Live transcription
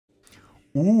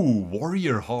Ooh,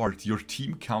 Warrior Heart. Your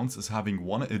team counts as having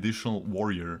one additional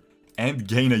warrior and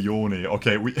gain a Yone.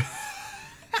 Okay, we...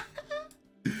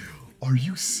 Are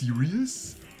you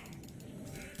serious?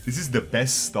 This is the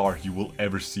best start you will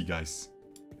ever see, guys.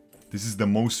 This is the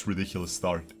most ridiculous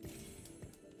start.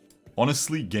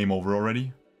 Honestly, game over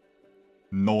already.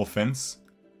 No offense.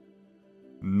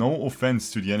 No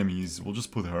offense to the enemies. We'll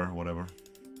just put her, whatever.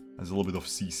 Has a little bit of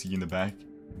CC in the back.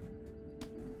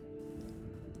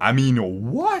 I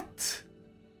mean, what?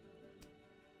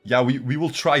 Yeah, we will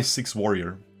try 6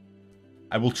 warrior.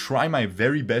 I will try my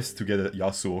very best to get a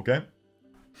Yasuo, okay?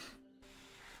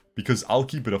 Because I'll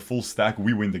keep it a full stack,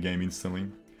 we win the game instantly.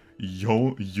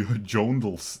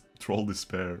 Jondal's Troll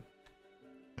Despair.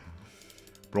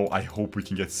 Bro, I hope we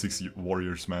can get 6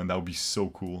 warriors, man. That would be so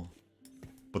cool.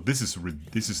 But this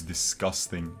is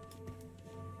disgusting.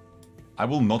 I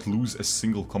will not lose a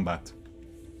single combat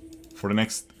for the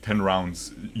next 10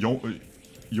 rounds. Yone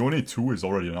 2 is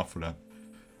already enough for that.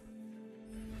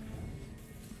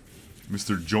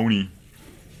 Mr. Joni.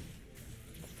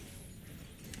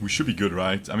 We should be good,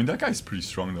 right? I mean, that guy's pretty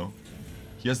strong, though.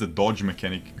 He has the dodge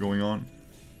mechanic going on.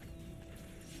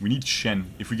 We need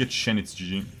Shen. If we get Shen, it's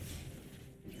GG.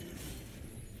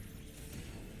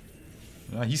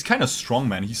 Yeah, he's kind of strong,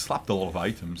 man. He slapped a lot of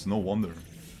items. No wonder.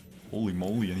 Holy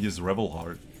moly. And he has Rebel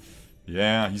Heart.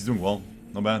 Yeah, he's doing well.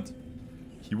 Not bad.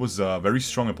 He was a very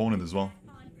strong opponent as well.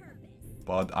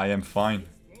 But I am fine.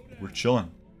 We're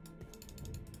chilling.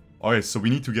 Okay, so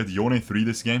we need to get Yone 3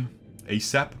 this game.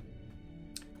 ASAP.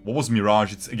 What was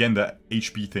Mirage? It's again the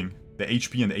HP thing. The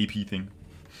HP and the AP thing.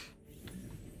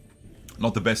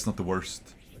 Not the best, not the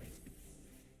worst.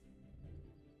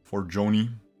 For Joni.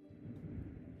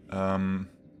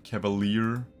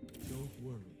 Cavalier.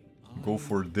 Go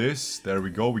for this. There we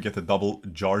go. We get a double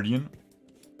Jardian.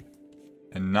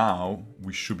 And now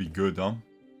we should be good, huh?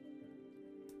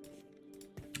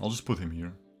 I'll just put him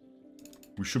here.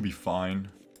 We should be fine.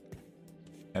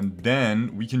 And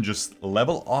then we can just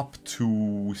level up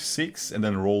to 6 and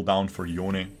then roll down for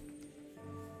Yone.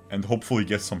 And hopefully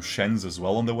get some Shens as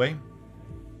well on the way.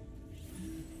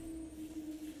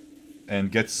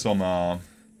 And get some...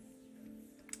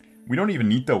 We don't even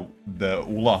need the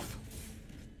Olaf.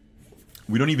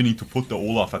 We don't even need to put the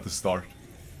Olaf at the start.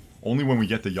 Only when we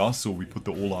get the Yasuo we put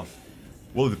the Olaf.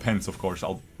 Well, it depends, of course.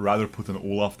 I'll rather put an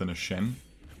Olaf than a Shen.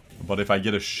 But if I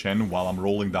get a Shen while I'm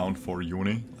rolling down for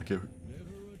Yone, like a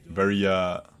very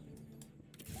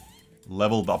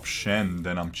leveled up Shen,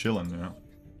 then I'm chilling, you know.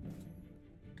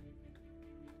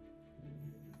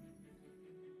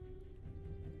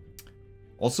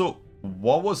 Also,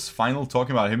 what was Final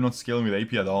talking about him not scaling with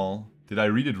AP at all? Did I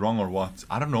read it wrong or what?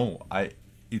 I don't know.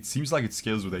 It seems like it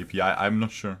scales with AP. I'm not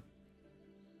sure.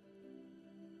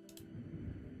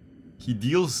 He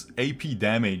deals AP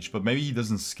damage, but maybe he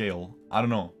doesn't scale. I don't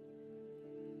know.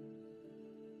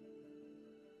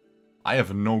 I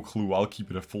have no clue. I'll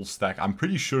keep it a full stack. I'm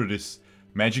pretty sure this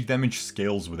magic damage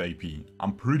scales with AP.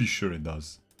 I'm pretty sure it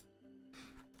does.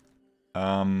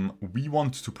 We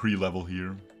want to pre-level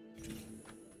here.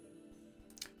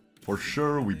 For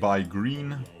sure, we buy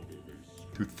green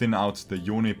to thin out the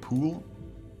Yone pool.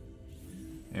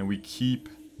 And we keep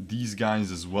these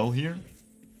guys as well here.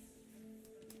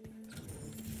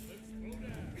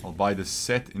 I'll buy the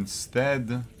set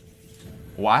instead.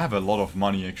 Oh, I have a lot of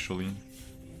money actually.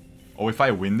 Oh, if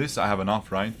I win this, I have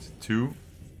enough, right? 2,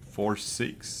 4,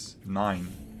 6, 9.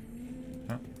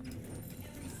 Huh?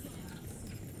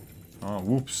 Oh,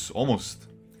 whoops. Almost.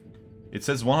 It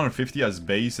says 150 as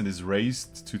base and is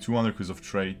raised to 200 because of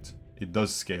trait. It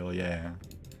does scale, yeah.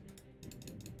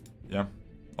 Yeah.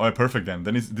 Alright, perfect then.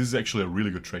 Then this is actually a really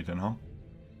good trait then, huh?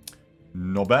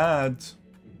 Not bad.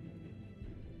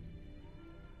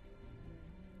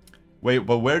 Wait,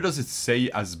 but where does it say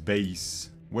as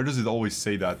base? Where does it always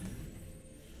say that?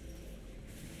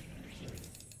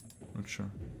 Not sure.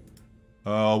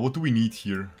 What do we need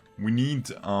here? We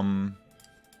need,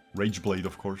 Rage Blade,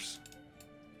 of course.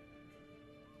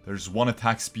 There's 1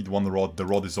 attack speed, 1 rod. The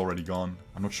rod is already gone.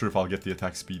 I'm not sure if I'll get the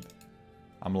attack speed.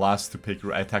 I'm last to pick.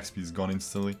 Attack speed is gone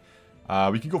instantly.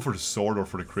 We can go for the sword or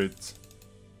for the crit.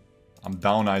 I'm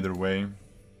down either way.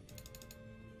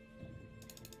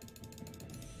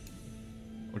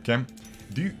 Okay.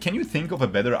 Can you think of a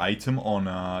better item on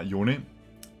Yone?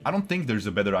 I don't think there's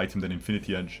a better item than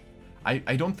Infinity Edge.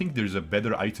 I don't think there's a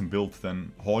better item built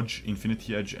than Hodge,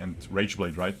 Infinity Edge, and Rage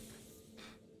Blade, right?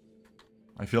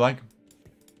 I feel like.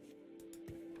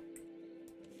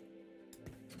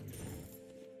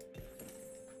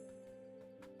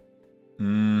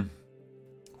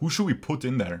 Who should we put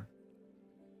in there?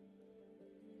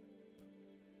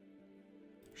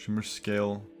 Shimmer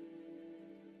Scale.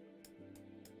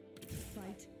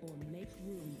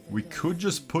 We could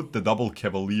just put the double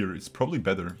Cavalier. It's probably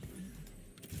better.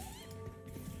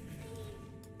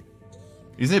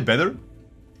 Isn't it better?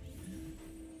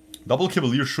 Double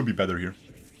Cavalier should be better here.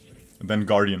 And then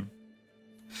Guardian.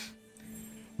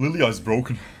 Lilia is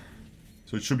broken.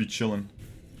 So it should be chilling.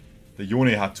 The Yone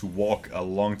had to walk a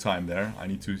long time there. I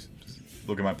need to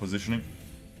look at my positioning.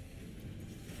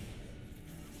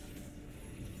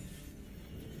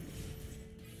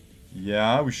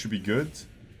 Yeah, we should be good.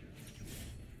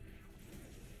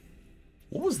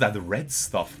 What was that red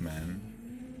stuff, man?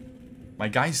 My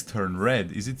guys turn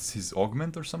red. Is it his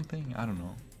augment or something? I don't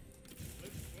know.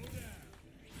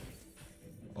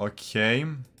 Okay.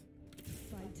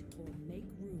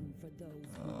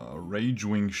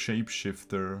 Ragewing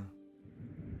shapeshifter.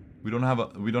 We don't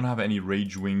have any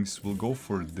rage wings. We'll go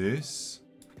for this.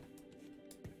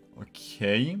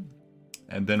 Okay.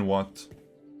 And then what?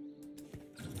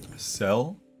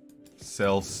 Sell.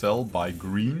 Sell, buy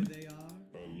green.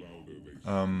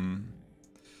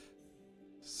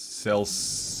 Sell,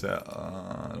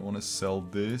 I want to sell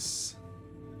this.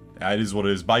 Yeah, it is what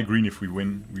it is. Buy green if we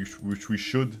win, which we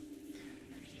should.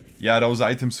 Yeah, those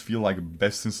items feel like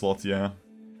best in slot, yeah.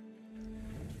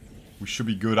 We should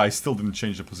be good. I still didn't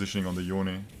change the positioning on the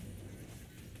Yone.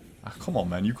 Ah, come on,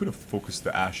 man. You could have focused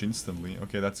the Ashe instantly.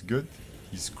 Okay, that's good.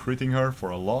 He's critting her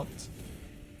for a lot.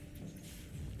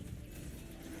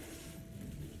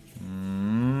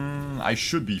 I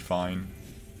should be fine.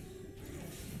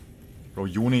 Bro,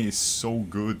 Yone is so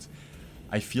good.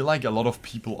 I feel like a lot of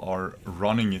people are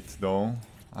running it, though,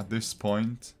 at this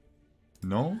point.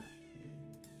 No?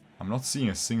 I'm not seeing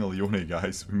a single Yone,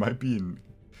 guys. We might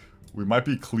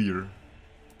be clear.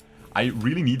 I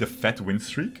really need a fat win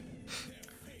streak.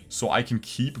 So I can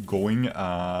keep going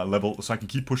so I can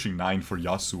keep pushing 9 for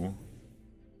Yasuo.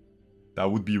 That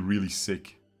would be really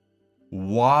sick.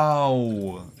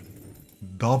 Wow!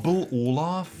 Double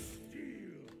Olaf?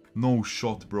 No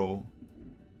shot, bro.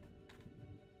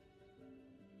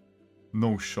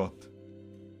 No shot.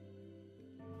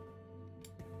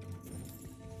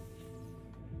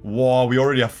 Wow, we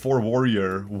already have 4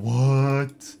 Warrior.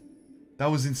 What? That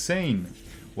was insane.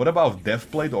 What about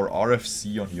Deathblade or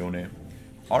RFC on Yone?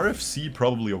 RFC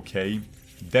probably okay.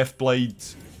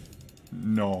 Deathblade,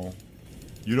 no.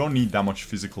 You don't need that much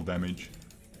physical damage.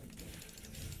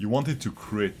 You want it to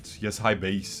crit. He has high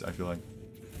base, I feel like.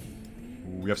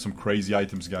 Ooh, we have some crazy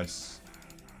items, guys.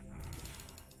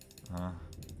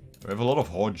 We have a lot of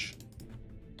Hodge.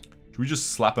 Should we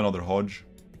just slap another Hodge?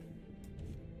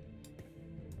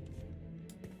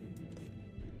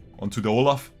 Onto the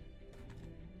Olaf.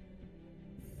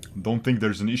 Don't think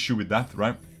there's an issue with that,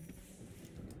 right?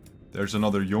 There's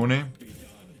another Yone.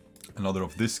 Another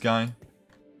of this guy.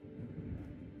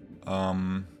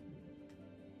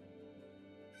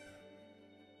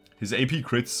 His AP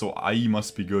crits, so IE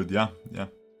must be good. Yeah, yeah.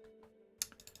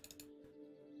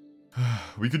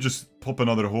 We could just pop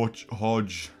another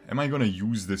Hodge. Am I gonna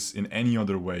use this in any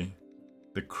other way?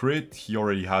 The crit, he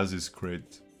already has his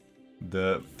crit.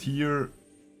 The tier...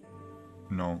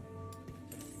 No.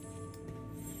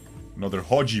 Another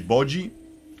Hodgy Bodgy.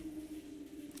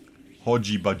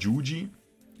 Hodgy Bajuji.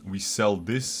 We sell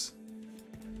this.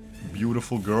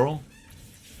 Beautiful girl.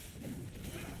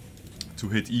 To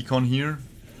hit Econ here.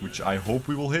 Which I hope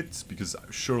we will hit. Because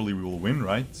surely we will win,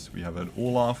 right? We have an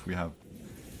Olaf. We have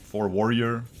 4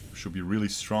 Warrior. Should be really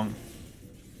strong.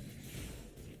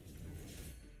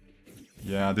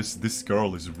 Yeah, this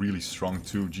girl is really strong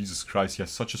too. Jesus Christ, he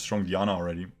has such a strong Diana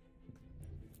already.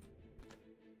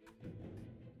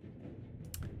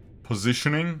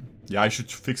 Positioning? Yeah, I should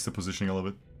fix the positioning a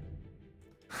little bit.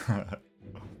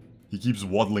 He keeps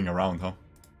waddling around, huh?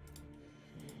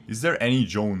 Is there any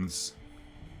Jones?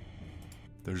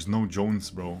 There's no Jones,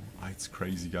 bro. Ah, it's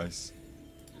crazy, guys.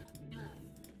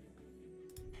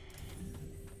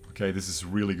 Okay, this is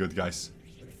really good, guys.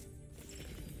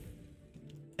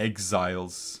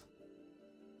 Exiles.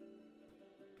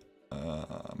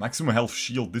 Maximum health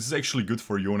shield. This is actually good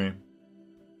for Yone.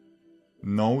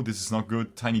 No, this is not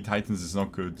good. Tiny Titans is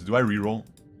not good. Do I reroll?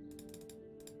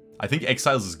 I think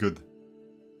Exiles is good.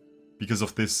 Because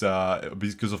of this,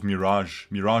 because of Mirage.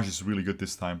 Mirage is really good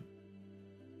this time.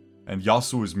 And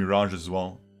Yasuo is Mirage as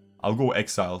well. I'll go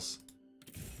Exiles.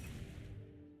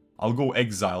 I'll go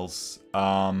Exiles.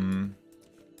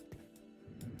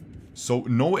 So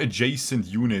no adjacent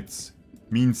units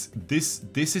means this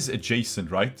is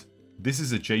adjacent, right? This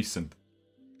is adjacent.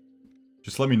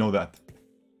 Just let me know that.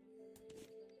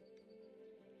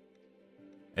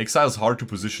 Exile is hard to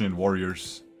position in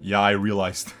Warriors. Yeah, I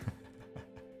realized.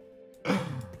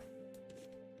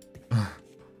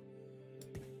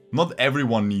 Not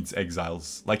everyone needs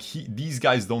exiles. Like, these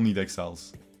guys don't need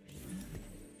exiles.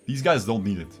 These guys don't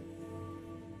need it.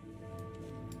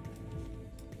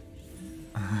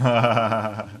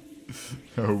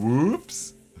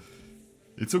 Whoops.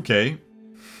 It's okay.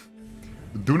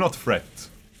 Do not fret.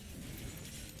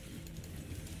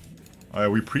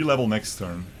 Alright, we pre-level next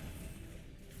turn.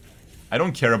 I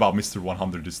don't care about Mr.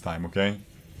 100 this time, okay?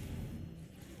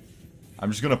 I'm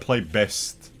just gonna play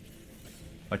best.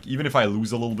 Like, even if I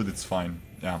lose a little bit, it's fine.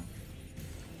 Yeah.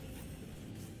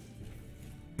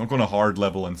 Not gonna hard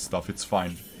level and stuff, it's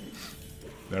fine.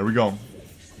 There we go.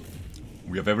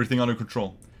 We have everything under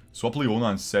control. Swap Leona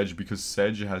and Sedge, because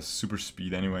Sedge has super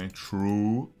speed anyway.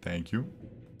 True. Thank you.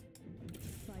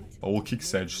 But we'll kick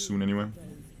Sedge soon anyway.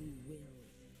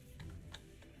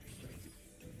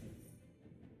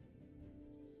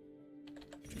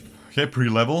 Okay,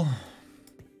 pre-level.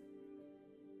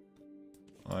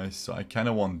 Alright, so I kind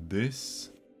of want this.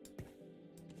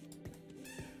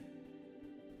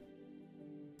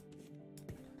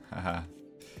 Haha.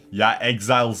 Yeah,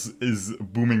 Exiles is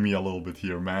booming me a little bit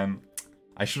here, man.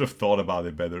 I should have thought about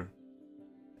it better.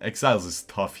 Exiles is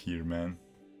tough here, man.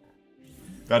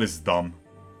 That is dumb.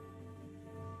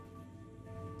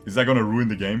 Is that gonna ruin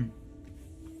the game?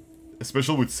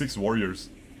 Especially with 6 warriors.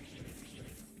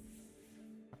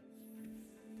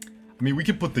 I mean, we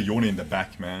can put the Yone in the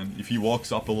back, man. If he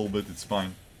walks up a little bit, it's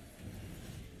fine.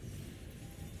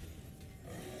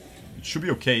 It should be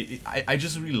okay. I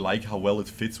just really like how well it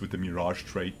fits with the Mirage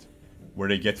trait. Where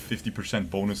they get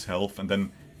 50% bonus health and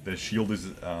then the shield is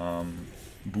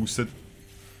boosted.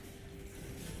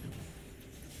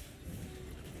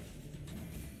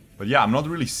 But yeah, I'm not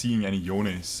really seeing any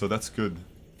Yones, so that's good.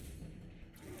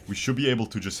 We should be able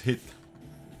to just hit.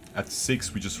 At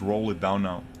 6, we just roll it down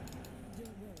now.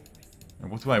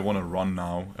 And what do I want to run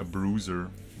now? A bruiser,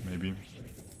 maybe.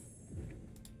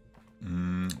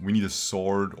 We need a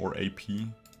sword or AP.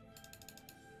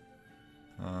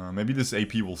 Maybe this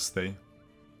AP will stay.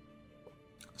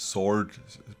 Sword.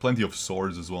 Plenty of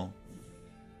swords as well.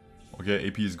 Okay,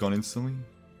 AP is gone instantly.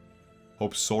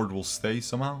 Hope sword will stay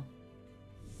somehow.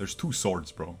 There's 2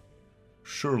 swords, bro.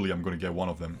 Surely I'm gonna get one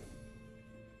of them.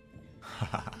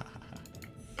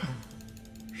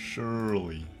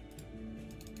 Surely.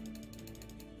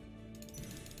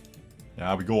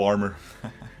 Yeah, we go armor.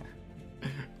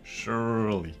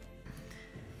 Surely.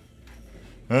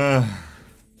 Ooh,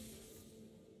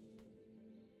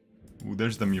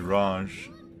 there's the Mirage.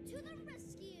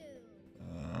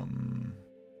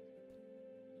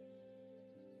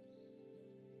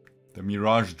 The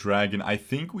Mirage Dragon. I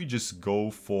think we just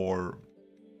go for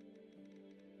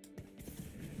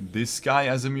this guy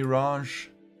as a Mirage.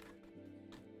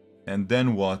 And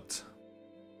then what?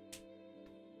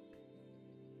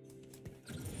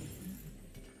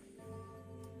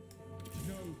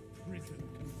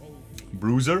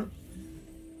 Bruiser.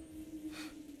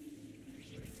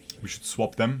 We should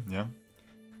swap them, yeah.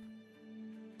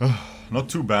 Not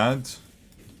too bad.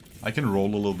 I can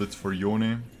roll a little bit for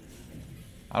Yone.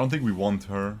 I don't think we want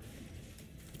her.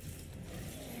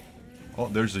 Oh,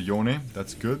 there's a Yone.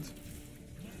 That's good.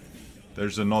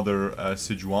 There's another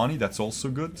Sejuani. That's also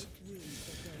good.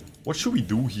 What should we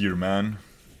do here, man?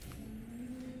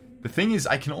 The thing is,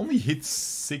 I can only hit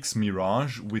 6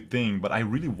 Mirage with thing, but I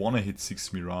really want to hit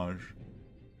 6 Mirage.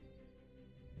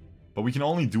 But we can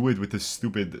only do it with this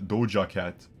stupid Doja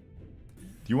Cat.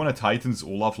 Do you want to Titan's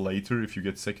Olaf later if you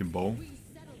get second bow?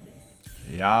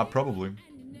 Yeah, probably.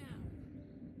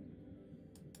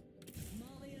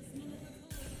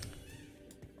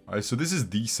 Alright, so this is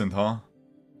decent, huh?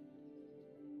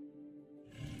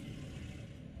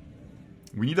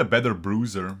 We need a better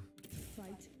bruiser.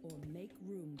 Fight or make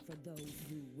room for those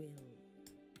who will.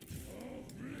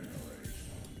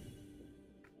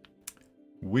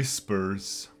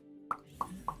 Whispers.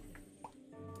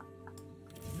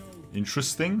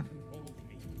 Interesting.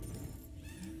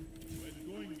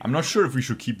 I'm not sure if we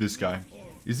should keep this guy.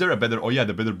 Is there a better... Oh yeah,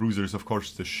 the better bruiser is of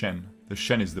course the Shen. The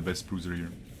Shen is the best bruiser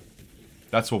here.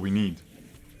 That's what we need.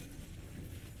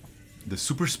 The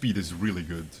super speed is really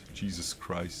good. Jesus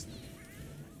Christ.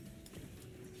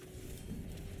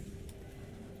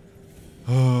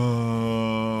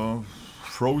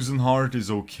 Frozen Heart is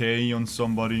okay on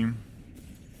somebody.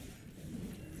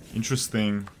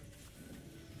 Interesting.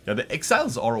 Yeah, the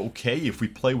Exiles are okay if we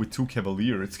play with 2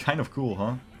 Cavalier. It's kind of cool,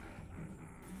 huh?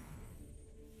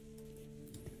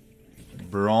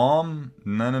 Braum?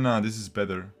 No, this is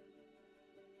better.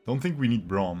 Don't think we need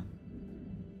Braum.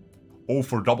 Oh,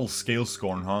 for double scale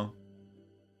scorn, huh?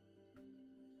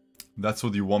 That's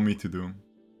what you want me to do.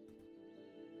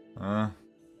 I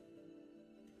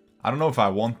don't know if I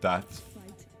want that.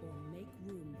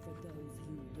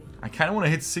 I kind of want to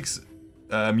hit 6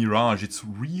 Mirage. It's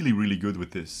really, really good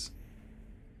with this.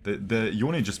 The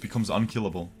Yone just becomes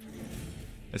unkillable.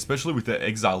 Especially with the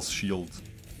Exile's shield.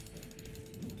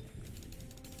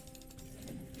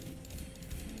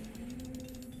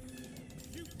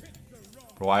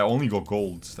 Bro, I only got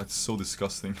gold. That's so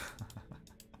disgusting.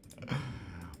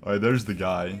 Alright, there's the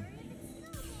guy.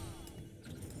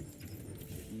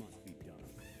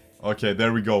 Okay,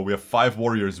 there we go. We have 5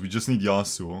 warriors. We just need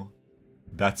Yasuo.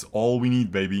 That's all we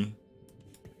need, baby.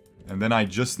 And then I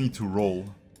just need to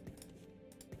roll.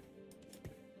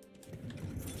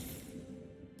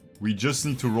 We just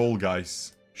need to roll,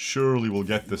 guys. Surely we'll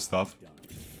get this stuff.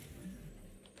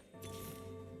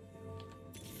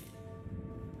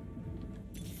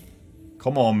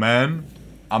 Come on, man.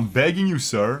 I'm begging you,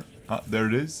 sir. Ah, there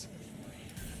it is.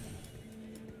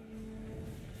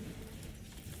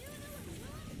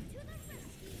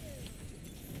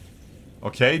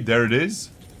 Okay, there it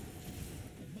is.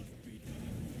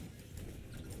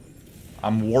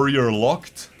 I'm warrior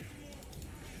locked.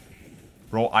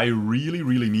 Bro, I really,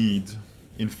 really need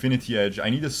Infinity Edge. I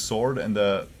need a sword and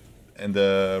a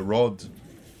rod.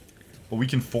 But we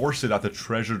can force it at the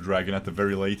Treasure Dragon at the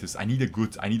very latest. I need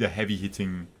a heavy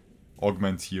hitting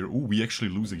augment here. Ooh, we actually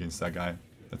lose against that guy.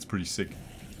 That's pretty sick.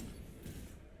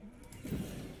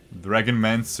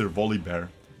 Dragonmancer Volibear.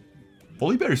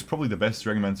 Volibear is probably the best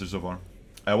Dragonmancer so far.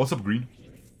 What's up, Green?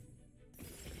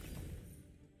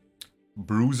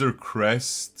 Bruiser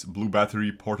Crest, Blue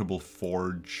Battery, Portable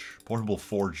Forge. Portable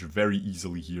Forge very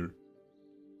easily here.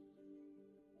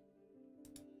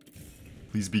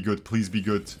 Please be good, please be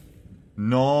good.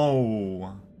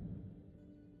 No!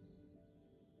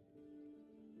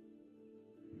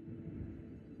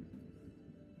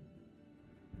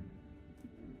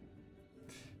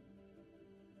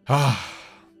 Ah.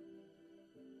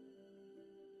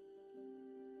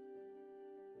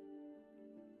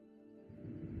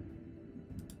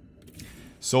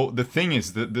 So the thing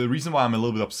is, the reason why I'm a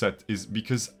little bit upset is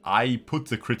because I put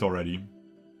the crit already.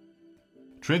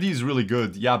 Trinity is really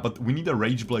good, yeah, but we need a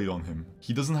Rage Blade on him.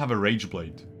 He doesn't have a Rage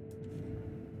Blade.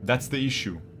 That's the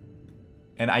issue.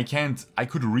 And I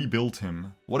could rebuild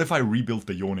him. What if I rebuild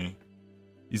the Yone?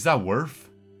 Is that worth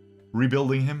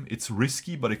rebuilding him? It's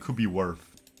risky, but it could be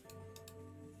worth.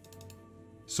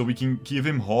 So we can give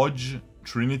him Hodge,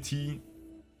 Trinity.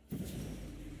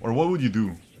 Or what would you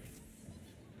do?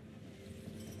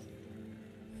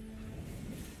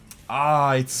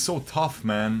 Ah, it's so tough,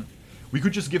 man. We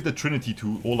could just give the Trinity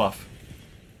to Olaf.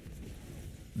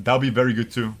 That would be very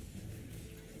good too.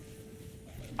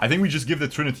 I think we just give the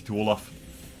Trinity to Olaf.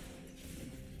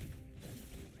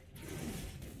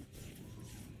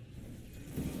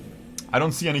 I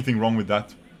don't see anything wrong with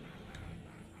that.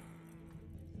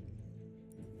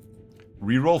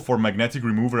 Reroll for Magnetic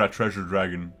Remover at Treasure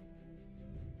Dragon.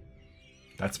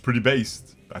 That's pretty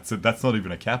based. That's not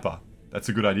even a Kappa. That's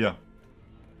a good idea.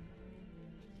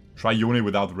 Try Yone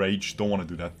without Rage. Don't want to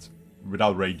do that.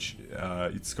 Without Rage,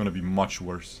 it's gonna be much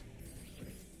worse.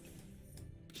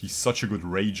 He's such a good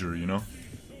Rager, you know?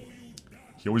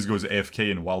 He always goes AFK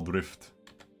in Wild Rift.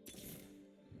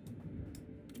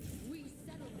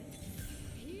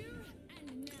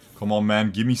 Come on,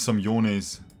 man. Give me some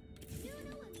Yones.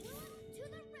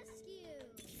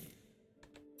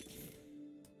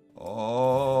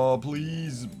 Oh,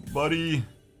 please, buddy.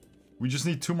 We just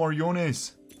need 2 more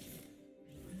Yones.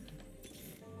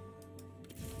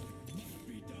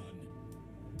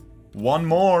 One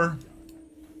more.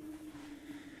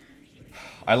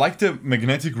 I like the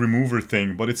magnetic remover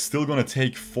thing, but it's still gonna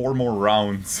take 4 more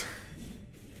rounds.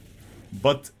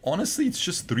 But honestly, it's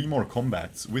just 3 more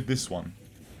combats with this one.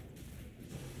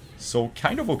 So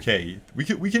kind of okay. We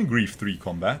can grief 3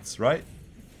 combats, right?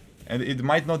 And we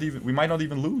might not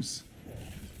even lose.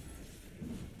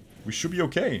 We should be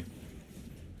okay.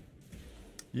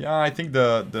 Yeah, I think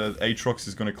the Aatrox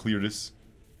is gonna clear this.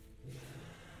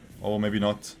 Oh, maybe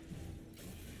not.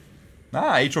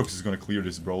 Nah, Aatrox is gonna clear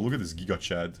this, bro. Look at this Giga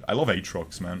Chad. I love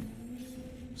Aatrox, man.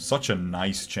 Such a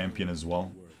nice champion as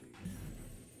well.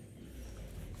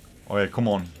 Okay, come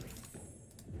on.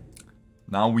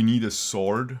 Now we need a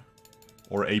sword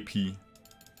or AP.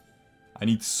 I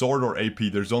need sword or AP.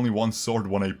 There's only one sword,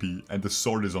 one AP. And the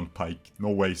sword is on Pyke. No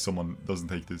way someone doesn't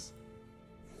take this.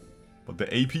 But the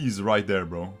AP is right there,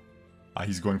 bro. Ah,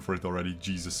 he's going for it already.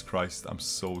 Jesus Christ, I'm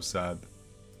so sad.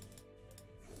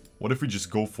 What if we just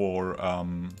go for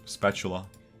Spatula?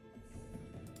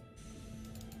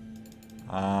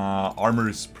 Armor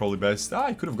is probably best. Ah,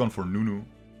 I could have gone for Nunu.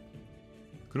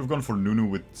 Could have gone for Nunu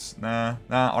with... Nah,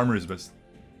 armor is best.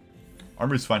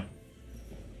 Armor is fine.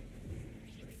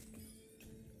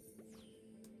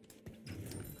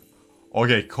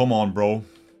 Okay, come on, bro.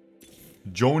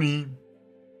 Joni.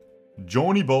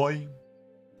 Joni boy.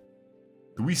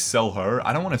 Do we sell her?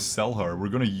 I don't want to sell her. We're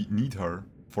gonna need her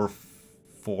for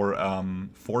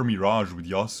Mirage with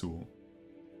Yasuo.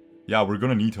 Yeah, we're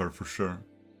gonna need her for sure.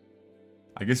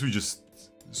 I guess we just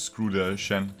screw the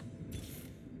Shen.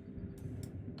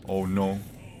 Oh no.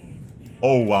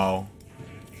 Oh wow.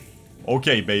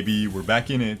 Okay, baby, we're back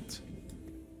in it.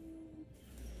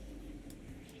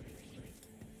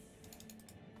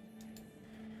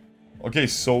 Okay,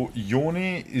 so Yone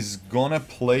is gonna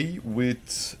play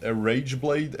with a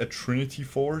Rageblade, a Trinity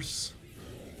Force.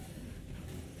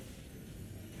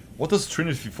 What does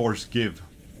Trinity Force give?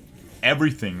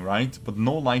 Everything, right? But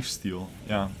no lifesteal.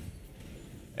 Yeah.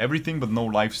 Everything but no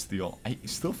lifesteal. I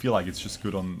still feel like it's just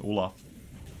good on Olaf.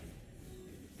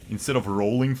 Instead of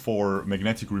rolling for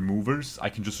magnetic removers, I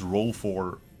can just roll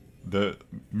for the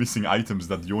missing items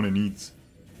that Yone needs.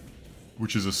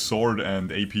 Which is a sword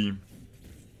and AP.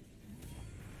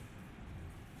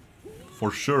 For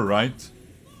sure, right?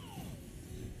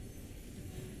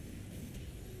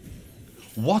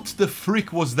 What the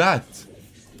frick was that?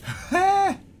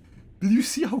 Did you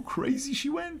see how crazy she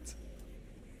went?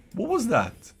 What was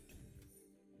that?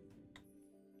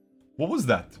 What was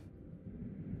that?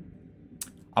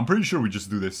 I'm pretty sure we just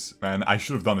do this, man. I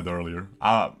should have done it earlier.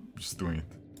 Just doing it.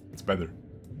 It's better.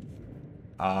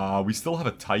 We still have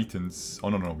a Titans. Oh,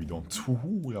 no, we don't.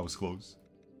 Ooh, that was close.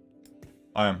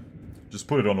 I am. Just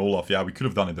put it on Olaf. Yeah, we could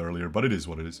have done it earlier, but it is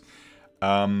what it is.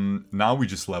 Now we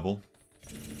just level.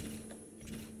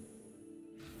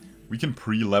 We can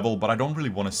pre-level, but I don't really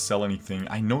want to sell anything.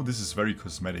 I know this is very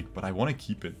cosmetic, but I want to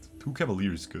keep it. 2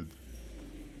 Cavalier is good.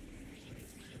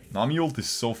 Nami ult is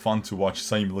so fun to watch.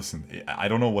 Same, listen, I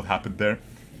don't know what happened there,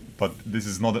 but this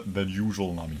is not the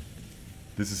usual Nami.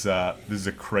 This is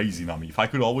a crazy Nami. If I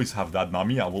could always have that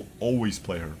Nami, I will always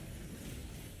play her.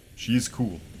 She is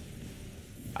cool.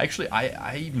 Actually,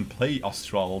 I even play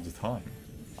Astral all the time.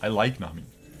 I like Nami.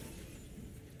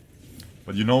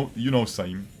 But you know,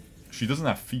 Saim, she doesn't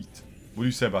have feet. What do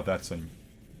you say about that, Saim?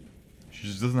 She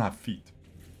just doesn't have feet.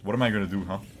 What am I gonna do,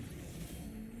 huh?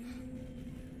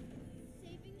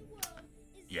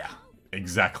 Yeah,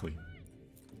 exactly.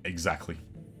 Exactly.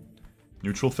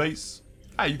 Neutral face?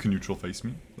 Ah, you can neutral face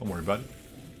me. Don't worry about it.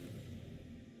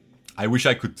 I wish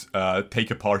I could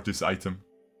take apart this item.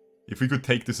 If we could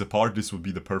take this apart, this would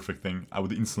be the perfect thing. I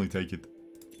would instantly take it.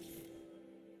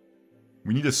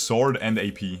 We need a sword and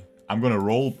AP. I'm gonna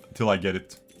roll till I get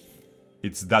it.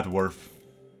 It's that worth.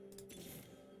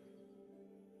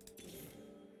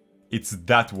 It's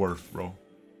that worth, bro.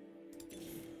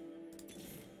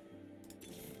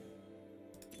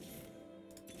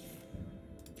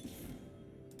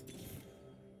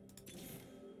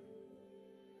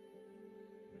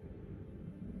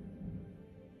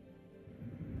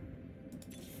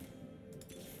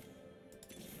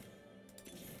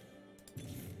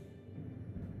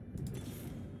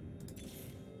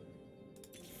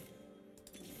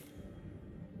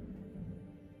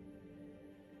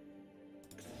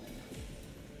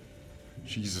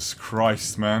 Jesus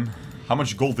Christ, man. How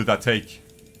much gold did that take?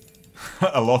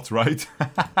 A lot, right?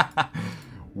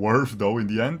 Worth, though, in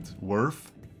the end.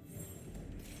 Worth.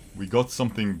 We got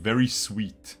something very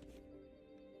sweet.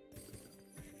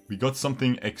 We got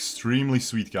something extremely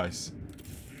sweet, guys.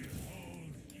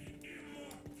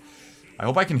 I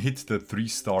hope I can hit the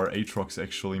 3-star Aatrox,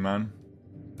 actually, man.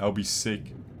 That would be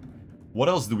sick. What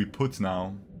else do we put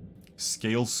now?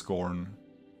 Scale Scorn.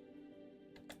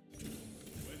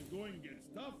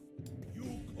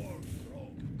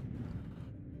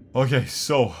 Okay,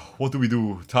 so, what do we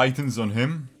do? Titans on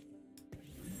him.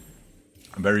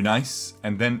 Very nice.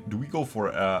 And then, do we go for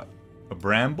a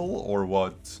Bramble or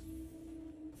what?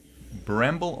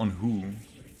 Bramble on who?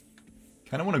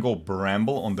 Kinda wanna go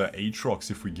Bramble on the Aatrox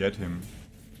if we get him.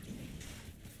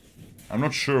 I'm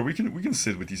not sure. We can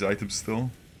sit with these items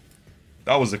still.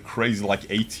 That was a crazy,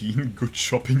 like, 18 good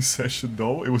shopping session,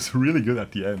 though. It was really good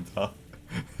at the end, huh?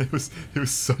 It was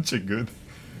such a good...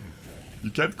 You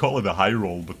can't call it a high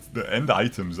roll, but the end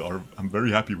items are... I'm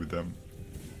very happy with them.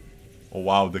 Oh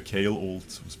wow, the Kale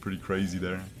ult was pretty crazy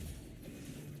there.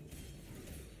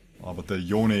 Oh, but the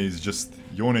Yone is just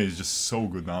so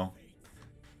good now.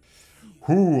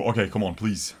 Whoo, okay, come on,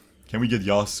 please. Can we get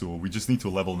Yasuo? We just need to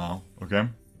level now, okay?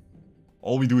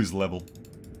 All we do is level.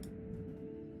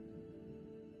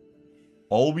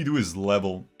 All we do is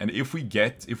level. And if we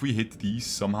hit these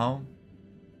somehow...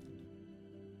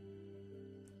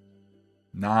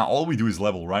 Nah, all we do is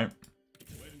level, right?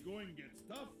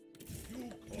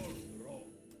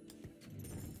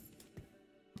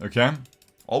 Okay.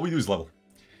 All we do is level.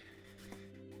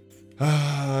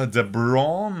 The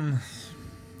Braum...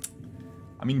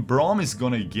 I mean, Braum is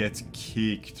gonna get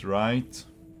kicked, right?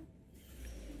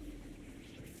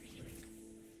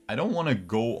 I don't want to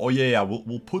go... Oh, yeah,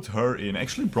 we'll put her in.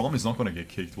 Actually, Braum is not gonna get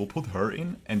kicked. We'll put her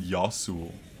in and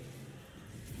Yasuo.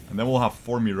 And then we'll have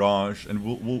 4 Mirage, and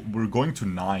we're going to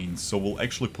 9, so we'll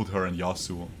actually put her and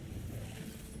Yasuo.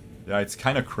 Yeah, it's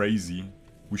kind of crazy.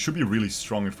 We should be really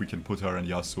strong if we can put her and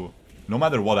Yasuo. No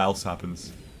matter what else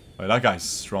happens. Like, that guy's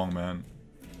strong, man.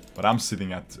 But I'm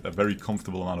sitting at a very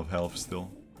comfortable amount of health still.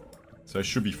 So I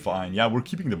should be fine. Yeah, we're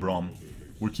keeping the Braum.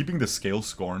 We're keeping the Scale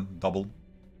Scorn double.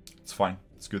 It's fine.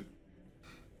 It's good.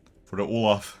 For the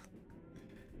Olaf.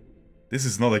 This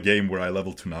is not a game where I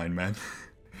level to 9, man.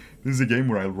 This is a game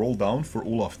where I roll down for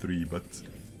Olaf 3, but...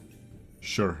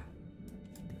 Sure.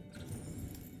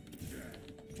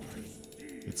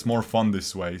 It's more fun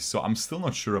this way, so I'm still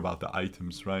not sure about the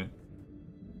items, right?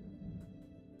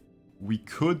 We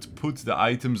could put the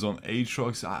items on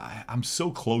Aatrox. I'm so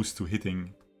close to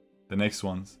hitting the next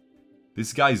ones.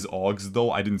 This guy's Augs, though,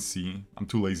 I didn't see. I'm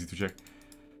too lazy to check.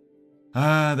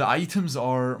 The items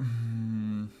are...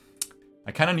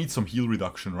 I kind of need some heal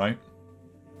reduction, right?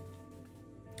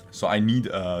 So I need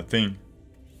a thing.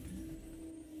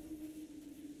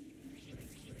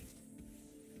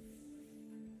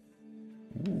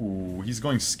 Ooh, he's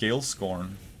going Scale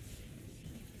Scorn.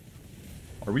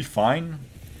 Are we fine?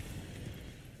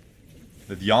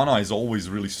 The Diana is always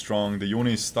really strong. The Yone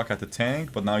is stuck at the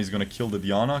tank, but now he's gonna kill the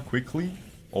Diana quickly.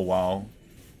 Oh wow.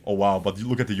 Oh wow, but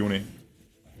look at the Yone.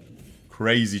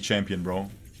 Crazy champion, bro.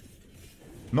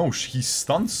 No, he's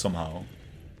stunned somehow.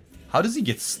 How does he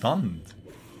get stunned?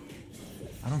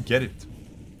 I don't get it.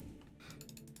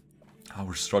 Ah,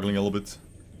 we're struggling a little bit.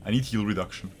 I need heal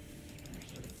reduction.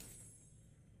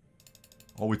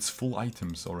 Oh, it's full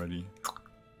items already.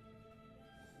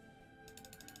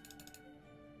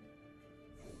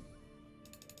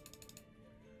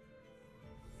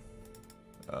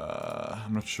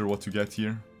 I'm not sure what to get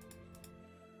here.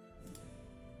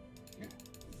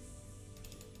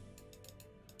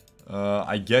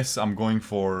 I guess I'm going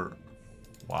for...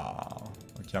 Wow.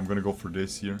 Okay, I'm gonna go for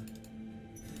this here.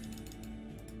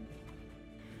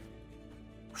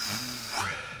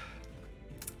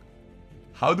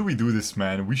 How do we do this,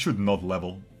 man? We should not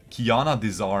level. Kiana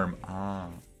disarm. Ah.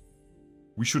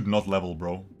 We should not level,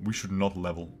 bro. We should not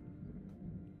level.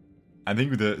 I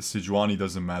think the Sejuani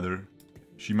doesn't matter.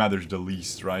 She matters the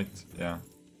least, right? Yeah.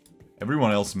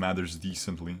 Everyone else matters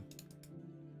decently.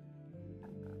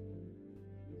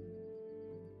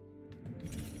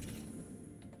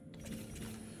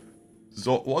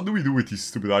 So, what do we do with these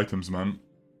stupid items, man?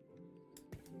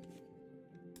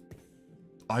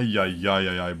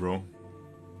 Ay, bro.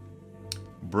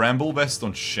 Bramble Vest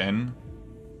on Shen.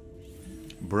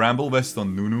 Bramble Vest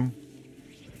on Nunu.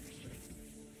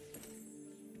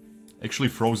 Actually,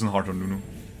 Frozen Heart on Nunu.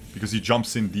 Because he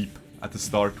jumps in deep at the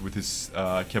start with his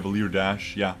Cavalier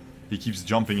Dash. Yeah, he keeps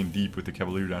jumping in deep with the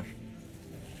Cavalier Dash.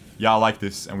 Yeah, I like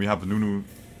this. And we have Nunu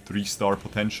 3-star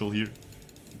potential here.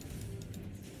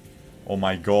 Oh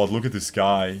my god, look at this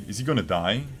guy. Is he gonna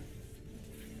die?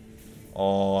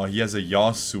 Oh, he has a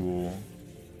Yasuo.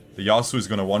 The Yasuo is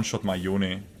gonna one-shot my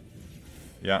Yone.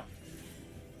 Yeah.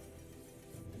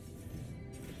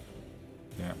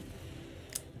 Yeah.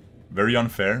 Very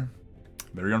unfair.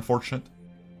 Very unfortunate.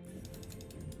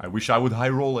 I wish I would high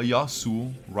roll a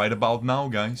Yasuo right about now,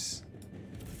 guys.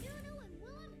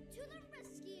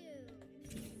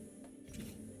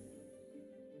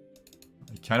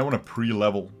 I kinda wanna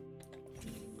pre-level.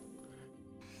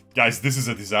 Guys, this is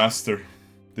a disaster.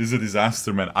 This is a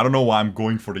disaster, man. I don't know why I'm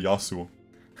going for the Yasuo.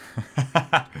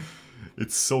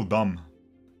 It's so dumb.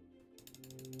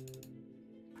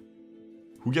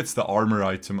 Who gets the armor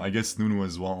item? I guess Nunu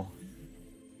as well.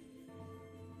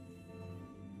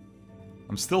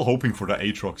 I'm still hoping for the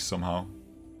Aatrox somehow.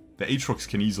 The Aatrox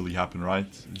can easily happen,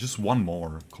 right? Just one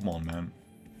more. Come on, man.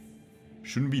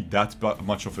 Shouldn't be that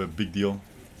much of a big deal.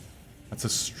 That's a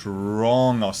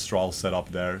strong Astral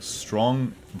setup there.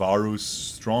 Strong Varus,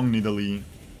 strong Nidalee.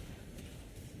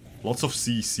 Lots of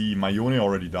CC. My Yone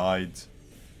already died.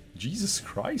 Jesus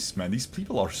Christ, man. These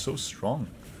people are so strong.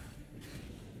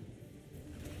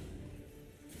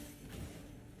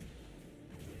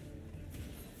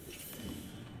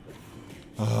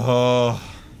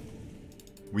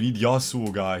 We need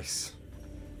Yasuo, guys.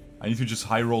 I need to just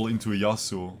high roll into a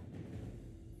Yasuo.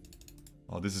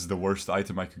 Oh, this is the worst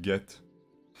item I could get.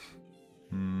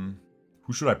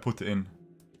 Who should I put in?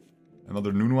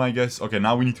 Another Nunu, I guess? Okay,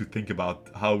 now we need to think about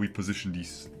how we position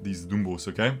these Dumbos,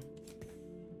 okay?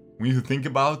 We need to think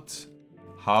about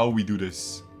how we do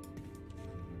this.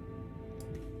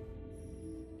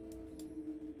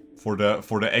 For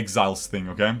the exiles thing,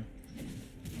 okay?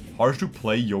 Hard to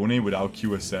play Yone without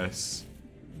QSS.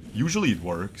 Usually it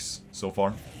works, so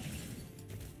far.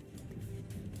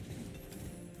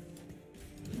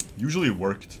 Usually it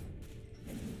worked.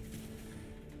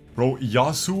 Bro,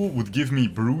 Yasuo would give me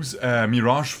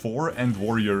Mirage 4 and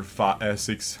Warrior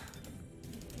 6.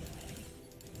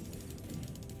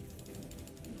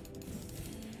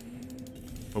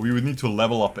 But we would need to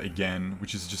level up again,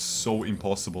 which is just so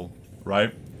impossible,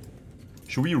 right?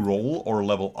 Should we roll or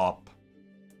level up?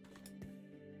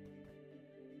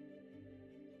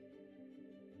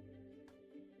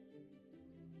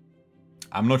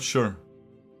 I'm not sure.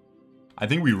 I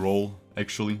think we roll,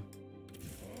 actually.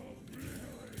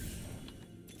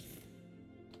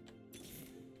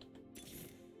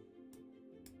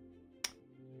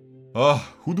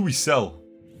 Who do we sell?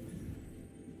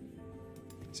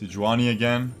 Sejuani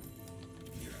again.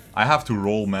 I have to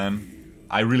roll, man.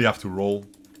 I really have to roll.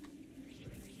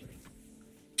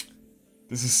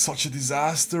 This is such a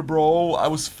disaster, bro. I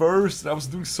was first and I was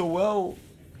doing so well.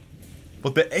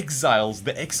 But the exiles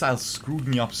screwed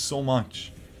me up so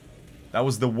much. That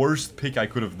was the worst pick I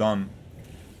could have done.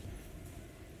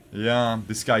 Yeah,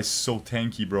 this guy's so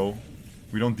tanky, bro.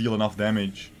 We don't deal enough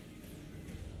damage.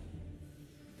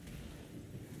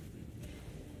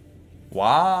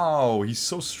 Wow, he's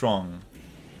so strong.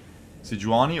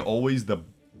 Sejuani, always the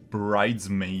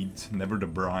bridesmaid, never the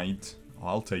bride. Oh,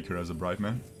 I'll take her as a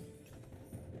bridesmaid.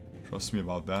 Trust me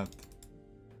about that.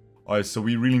 Alright, so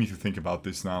we really need to think about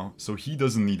this now. So he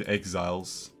doesn't need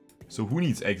exiles. So who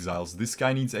needs exiles? This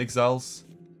guy needs exiles.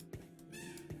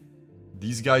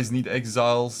 These guys need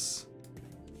exiles.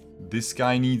 This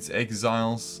guy needs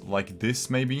exiles. Like this,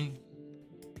 maybe.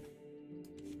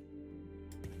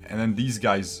 And then these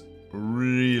guys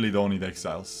really don't need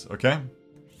exiles. Okay?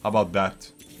 How about that?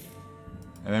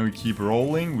 And then we keep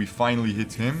rolling. We finally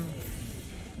hit him.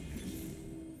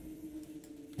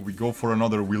 We go for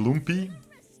another Willumpi.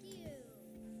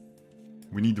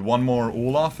 We need one more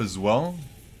Olaf as well.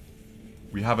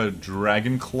 We have a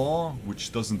Dragon Claw,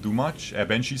 which doesn't do much. A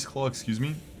Banshee's Claw, excuse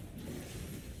me.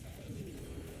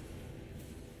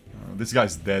 This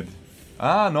guy's dead.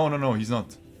 Ah, no, he's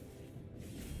not.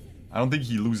 I don't think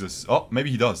he loses. Oh, maybe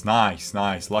he does. Nice.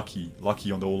 Lucky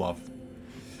on the Olaf.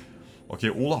 Okay,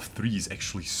 Olaf 3 is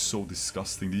actually so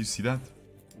disgusting. Do you see that?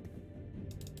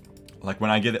 Like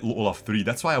when I get Olaf 3,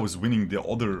 that's why I was winning the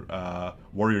other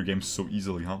Warrior games so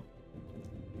easily, huh?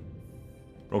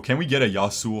 Bro, can we get a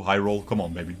Yasuo high roll? Come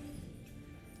on, baby.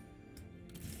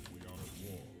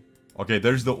 Okay,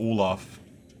 there's the Olaf.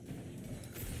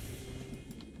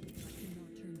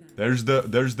 There's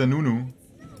the Nunu.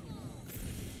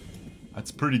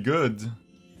 That's pretty good.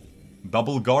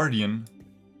 Double Guardian.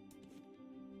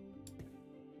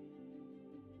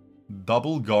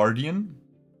 Double Guardian.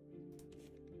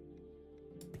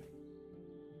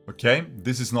 Okay,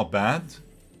 this is not bad.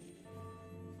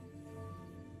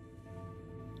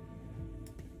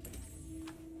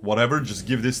 Whatever, just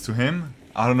give this to him.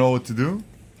 I don't know what to do.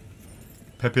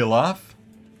 Pepe Laugh.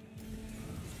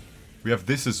 We have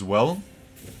this as well.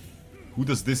 Who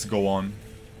does this go on?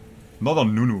 Not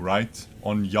on Nunu, right?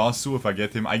 On Yasuo if I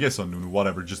get him. I guess on Nunu,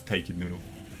 whatever. Just take it, Nunu.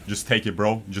 Just take it,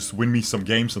 bro. Just win me some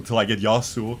games until I get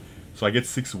Yasuo. So I get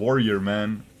 6 Warrior,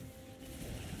 man.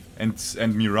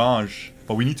 And Mirage.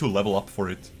 But we need to level up for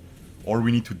it. Or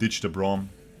we need to ditch the Braum.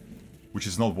 Which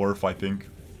is not worth, I think.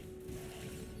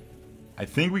 I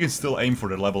think we can still aim for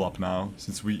the level up now.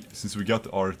 Since we got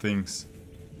our things.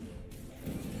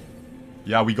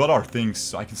 Yeah, we got our things.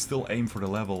 So I can still aim for the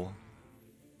level.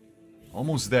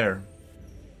 Almost there.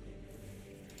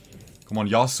 Come on,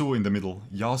 Yasuo in the middle.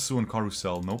 Yasuo and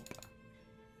Carousel. Nope.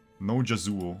 No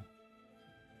Yasuo.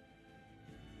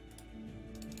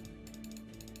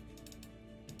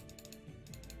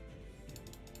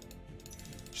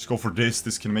 Just go for this.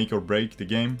 This can make or break the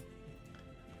game.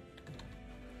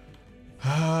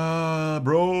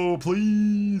 Bro,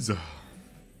 please. I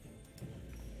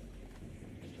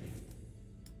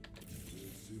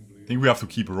think we have to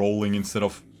keep rolling instead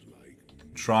of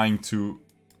trying to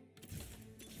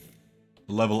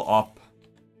level up.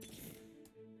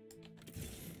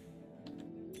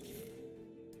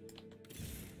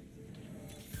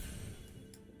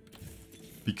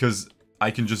 Because I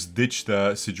can just ditch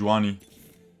the Sejuani.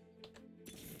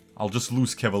 I'll just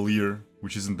lose Cavalier,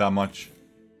 which isn't that much.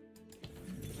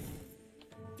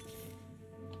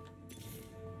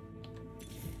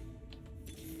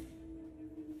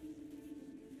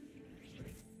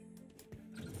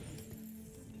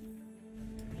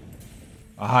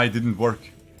 Ah, it didn't work.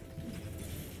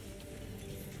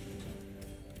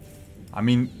 I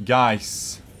mean,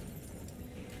 guys.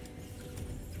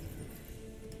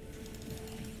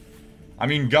 I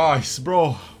mean, guys,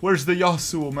 bro, where's the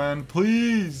Yasuo, man?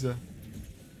 Please!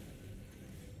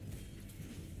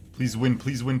 Please win,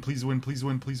 please win, please win, please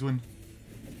win, please win.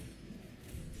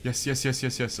 Yes, yes, yes,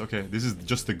 yes, yes. Okay, this is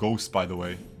just a ghost, by the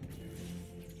way.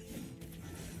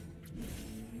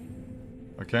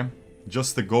 Okay,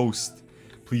 just a ghost.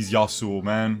 Please, Yasuo,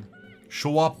 man.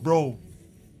 Show up, bro.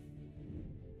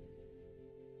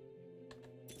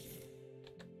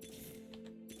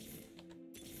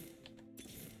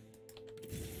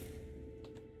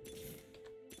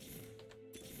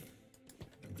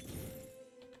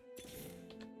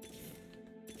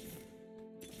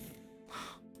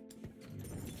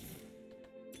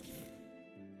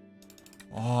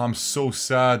 Oh, I'm so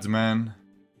sad, man.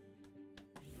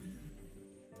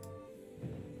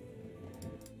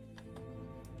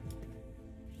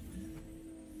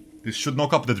 This should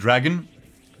knock up the dragon,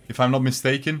 if I'm not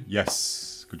mistaken.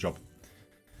 Yes, good job.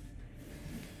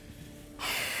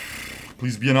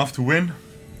 Please be enough to win.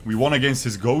 We won against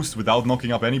his ghost without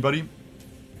knocking up anybody.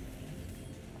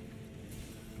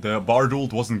 The Bard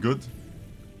ult wasn't good.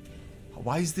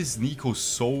 Why is this Nico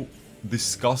so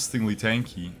disgustingly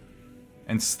tanky?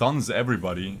 And stuns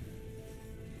everybody.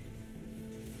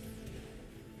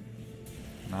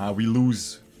 Nah, we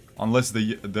lose. Unless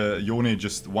the Yone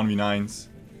just 1v9s.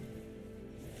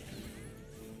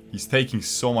 He's taking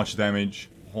so much damage.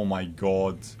 Oh my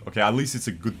god. Okay, at least it's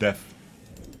a good death.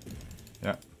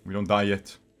 Yeah, we don't die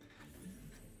yet.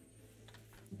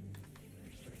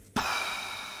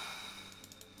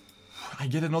 I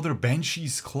get another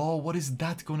Banshee's Claw. What is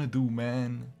that gonna do,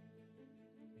 man?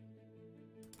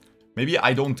 Maybe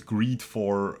I don't greed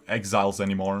for exiles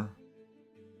anymore.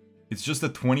 It's just a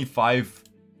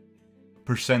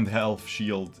 25% health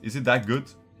shield. Is it that good?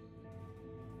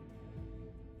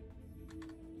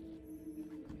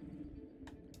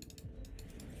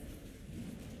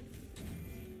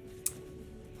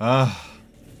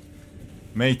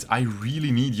 Mate, I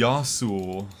really need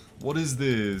Yasuo. What is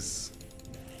this?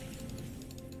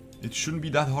 It shouldn't be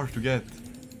that hard to get.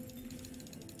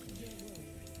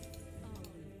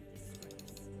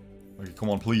 Okay, come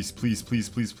on, please, please, please,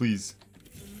 please, please.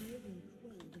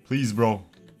 Please, bro.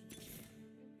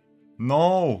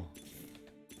 No!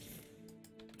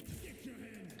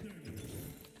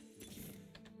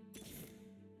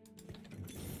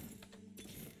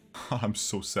 I'm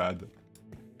so sad.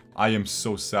 I am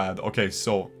so sad. Okay,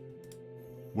 so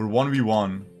we're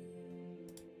 1v1.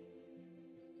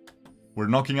 We're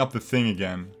knocking up the thing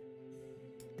again.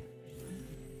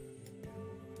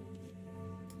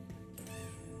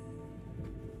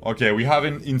 Okay, we have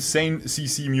an insane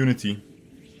CC immunity.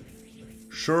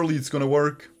 Surely it's gonna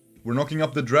work. We're knocking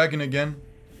up the dragon again.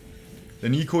 The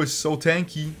Nico is so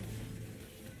tanky.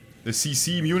 The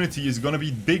CC immunity is gonna be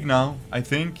big now, I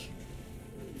think.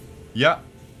 Yeah.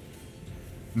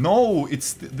 No,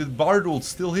 it's the Bard ult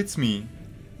still hits me.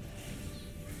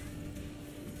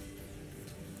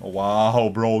 Oh,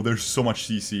 wow, bro, there's so much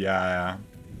CC. Yeah.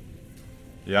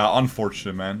 Yeah,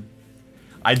 unfortunate, man.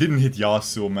 I didn't hit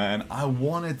Yasuo, man. I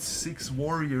wanted 6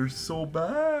 warriors so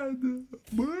bad.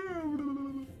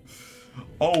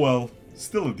 Oh well,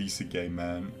 still a decent game,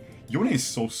 man. Yone is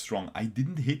so strong. I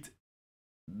didn't hit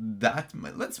that.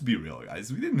 Let's be real,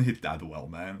 guys. We didn't hit that well,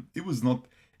 man. It was not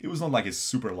like a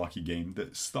super lucky game.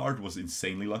 The start was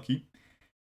insanely lucky,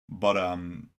 but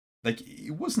like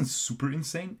it wasn't super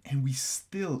insane, and we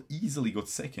still easily got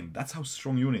second. That's how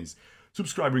strong Yone is.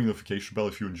 Subscribe, ring the notification bell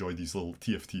if you enjoyed these little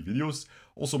TFT videos.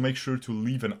 Also make sure to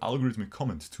leave an algorithmic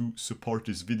comment to support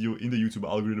this video in the YouTube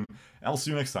algorithm. And I'll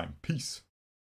see you next time. Peace.